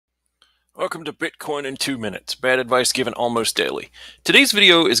Welcome to Bitcoin in 2 minutes. Bad advice given almost daily. Today's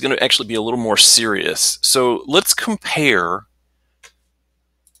video is going to actually be a little more serious. So let's compare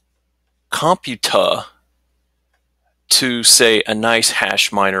Computta to, say, a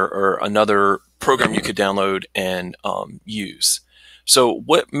Nicehash miner or another program you could download and use. So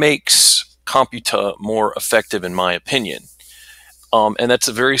what makes Computta more effective, in my opinion? And that's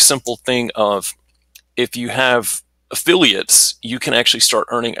a very simple thing of, if you have affiliates, you can actually start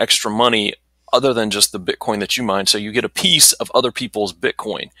earning extra money other than just the Bitcoin that you mine. So you get a piece of other people's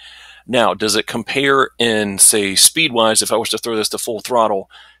Bitcoin. Now, does it compare in, say, speed wise? If I was to throw this to full throttle,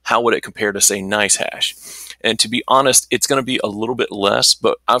 how would it compare to, say, Nicehash? And to be honest, it's going to be a little bit less,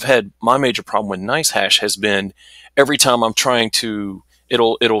 but I've had my major problem with Nicehash has been every time I'm trying to,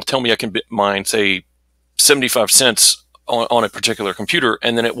 it'll tell me I can mine, say, 75 cents on a particular computer,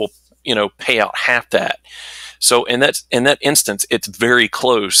 and then it will, pay out half that. So in that instance, it's very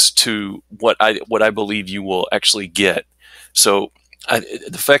close to what I believe you will actually get. So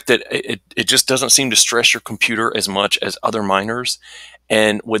the fact that it just doesn't seem to stress your computer as much as other miners,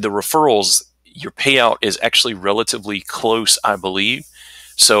 and with the referrals, your payout is actually relatively close, I believe.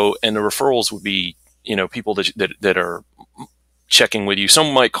 So, and the referrals would be, people that are checking with you.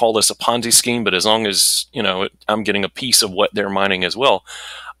 Some might call this a Ponzi scheme, but as long as, I'm getting a piece of what they're mining as well,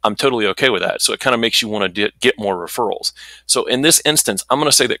 I'm totally okay with that. So it kind of makes you want to get more referrals. So in this instance, I'm going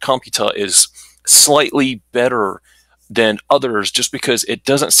to say that Computta is slightly better than others just because it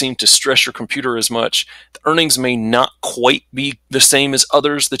doesn't seem to stress your computer as much. The earnings may not quite be the same as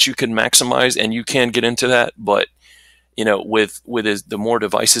others that you can maximize, and you can get into that. But, with the more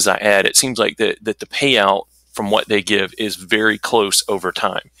devices I add, it seems like that the payout from what they give is very close over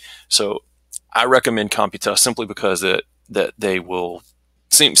time. So I recommend Computta simply because that they will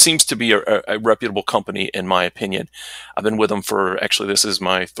seems to be a reputable company, in my opinion. I've been with them for, actually, this is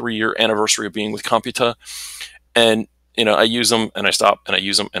my 3-year anniversary of being with Computta. And, I use them and I stop, and I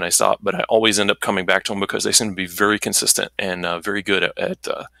use them and I stop, but I always end up coming back to them because they seem to be very consistent and very good at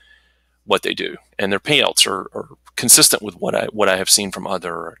what they do. And their payouts are consistent with what I have seen from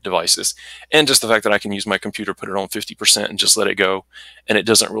other devices. And just the fact that I can use my computer, put it on 50% and just let it go, and it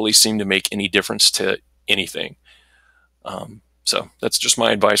doesn't really seem to make any difference to anything. So that's just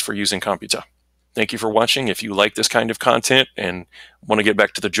my advice for using Computta. Thank you for watching. If you like this kind of content and want to get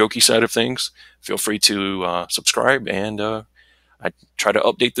back to the jokey side of things, feel free to subscribe, and I try to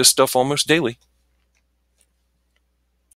update this stuff almost daily.